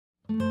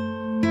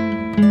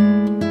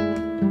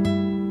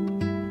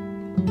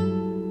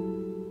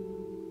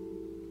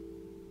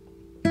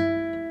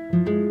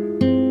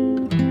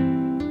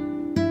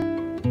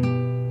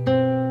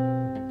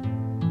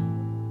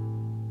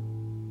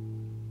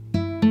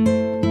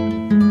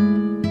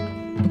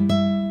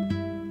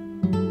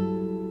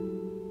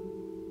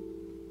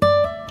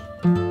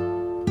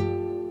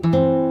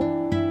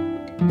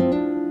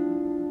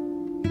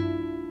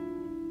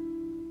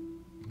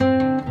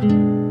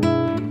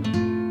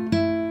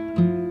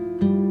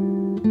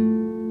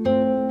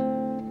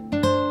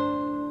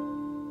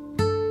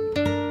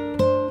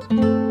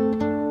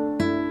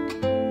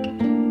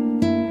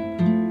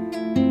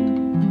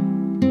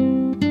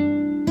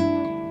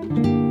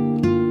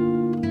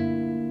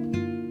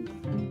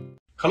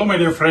Hello, my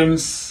dear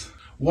friends.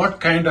 What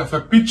kind of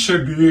a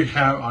picture do you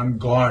have on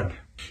God?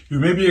 You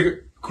may be a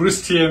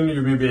Christian,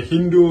 you may be a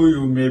Hindu,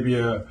 you may be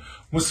a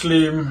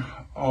Muslim,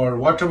 or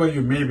whatever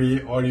you may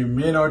be, or you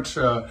may not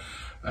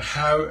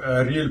have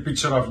a real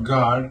picture of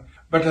God.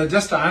 But I'll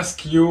just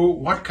ask you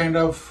what kind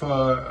of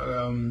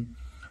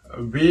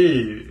way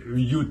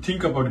you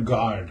think about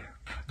God.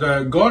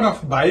 The God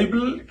of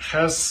Bible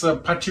has a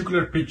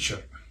particular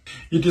picture.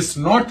 It is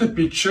not the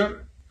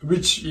picture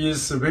which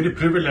is very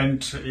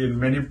prevalent in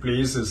many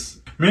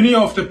places. Many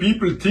of the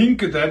people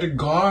think that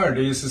God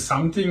is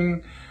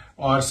something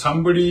or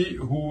somebody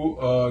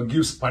who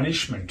gives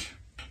punishment.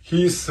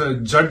 He is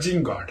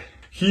judging God.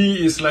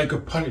 He is like a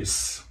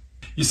police.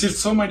 Is it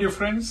so, my dear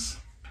friends?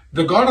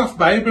 The God of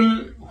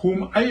Bible,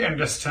 whom I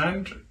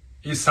understand,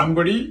 is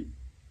somebody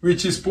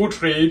which is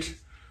portrayed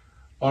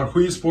or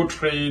who is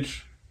portrayed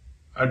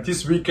at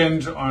this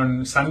weekend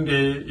on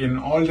Sunday in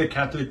all the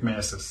Catholic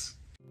masses.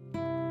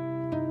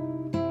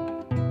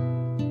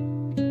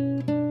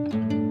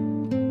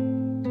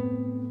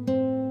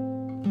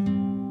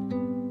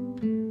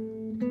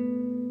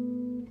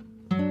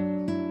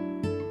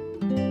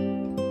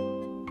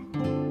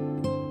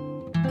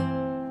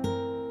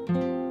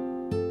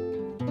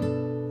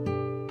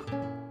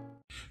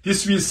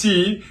 This we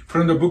see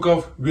from the book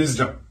of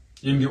Wisdom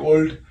in the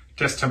Old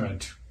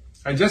Testament.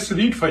 I just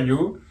read for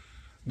you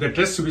the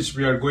text which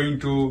we are going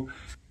to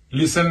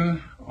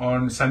listen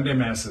on Sunday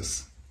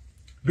Masses.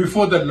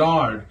 Before the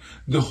Lord,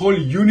 the whole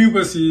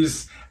universe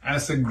is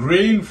as a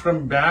grain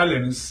from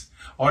balance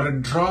or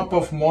a drop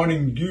of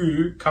morning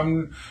dew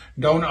come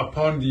down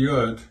upon the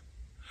earth.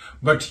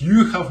 But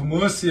you have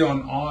mercy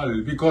on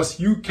all because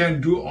you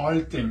can do all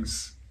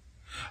things.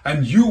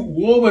 And you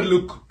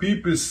overlook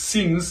people's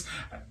sins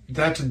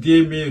that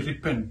they may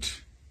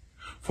repent.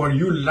 For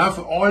you love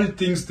all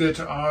things that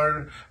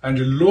are,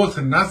 and loathe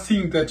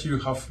nothing that you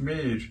have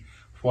made.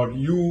 For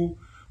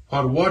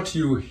what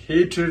you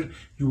hated,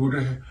 you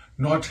would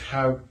not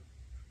have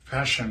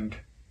fashioned.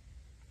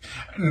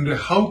 And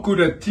how could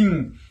a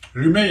thing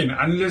remain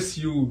unless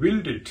you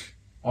willed it,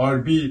 or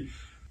be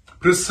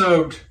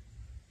preserved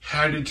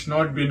had it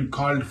not been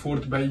called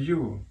forth by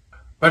you?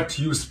 But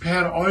you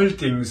spare all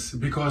things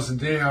because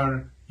they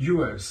are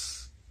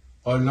yours,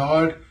 O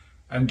Lord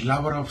and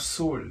lover of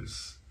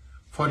souls.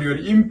 For your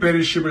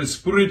imperishable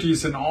spirit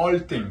is in all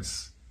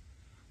things.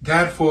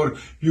 Therefore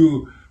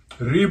you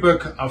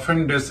rebuke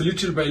offenders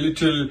little by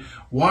little,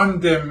 warn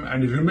them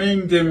and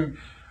remind them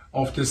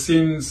of the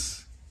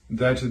sins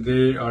that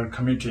they are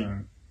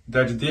committing,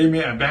 that they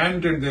may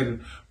abandon their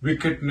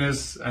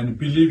wickedness and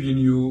believe in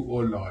you, O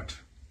Lord.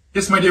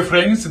 Yes, my dear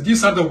friends,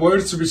 these are the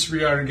words which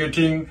we are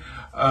getting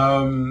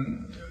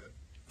from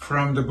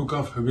the book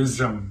of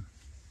Wisdom.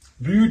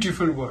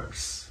 Beautiful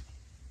words.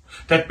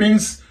 That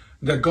means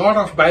the God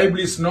of Bible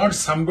is not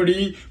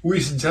somebody who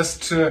is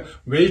just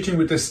waiting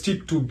with a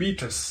stick to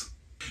beat us.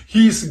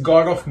 He is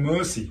God of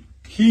mercy.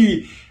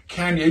 He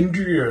can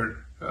endure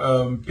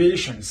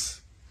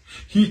patience.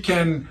 He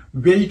can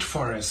wait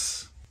for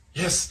us.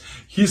 Yes,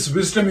 His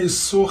wisdom is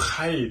so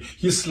high.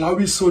 His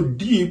love is so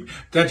deep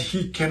that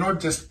He cannot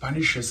just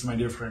punish us, my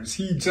dear friends.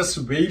 He just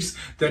waits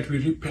that we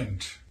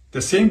repent.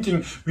 The same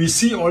thing we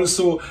see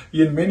also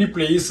in many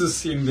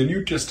places in the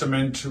New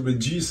Testament with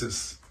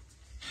Jesus.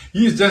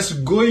 He is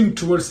just going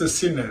towards the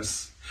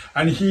sinners,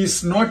 and He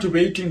is not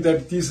waiting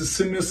that these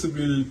sinners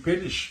will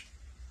perish.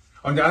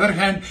 On the other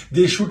hand,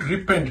 they should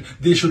repent.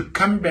 They should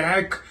come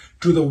back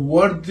to the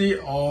worthy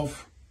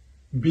of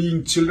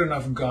being children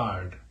of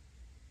God.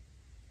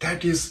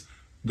 That is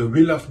the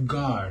will of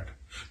God.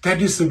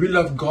 That is the will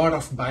of God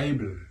of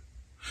Bible.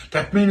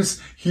 That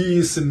means He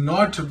is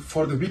not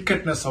for the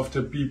wickedness of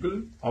the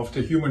people, of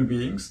the human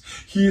beings.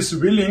 He is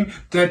willing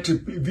that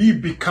we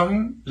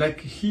become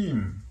like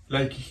Him,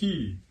 like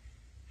He.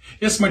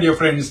 Yes, my dear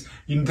friends,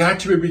 in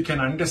that way we can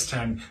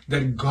understand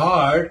that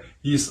God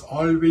is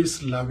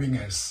always loving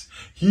us.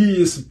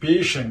 He is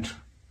patient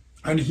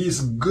and He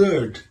is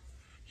good.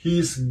 He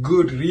is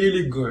good,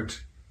 really good.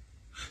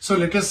 So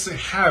let us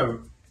have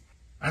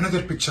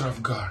another picture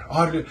of God,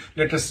 or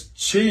let us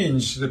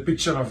change the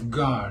picture of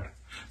God,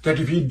 that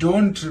we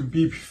don't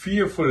be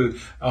fearful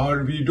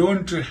or we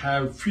don't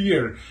have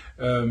fear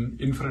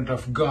in front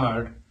of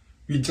God.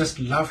 We just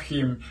love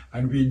Him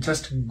and we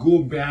just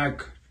go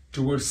back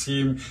towards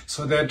Him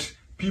so that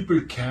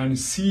people can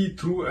see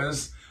through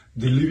us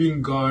the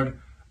living God,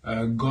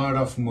 God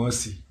of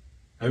mercy.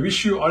 I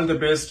wish you all the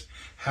best.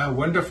 Have a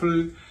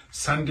wonderful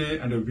Sunday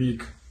and a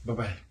week.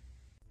 Bye-bye.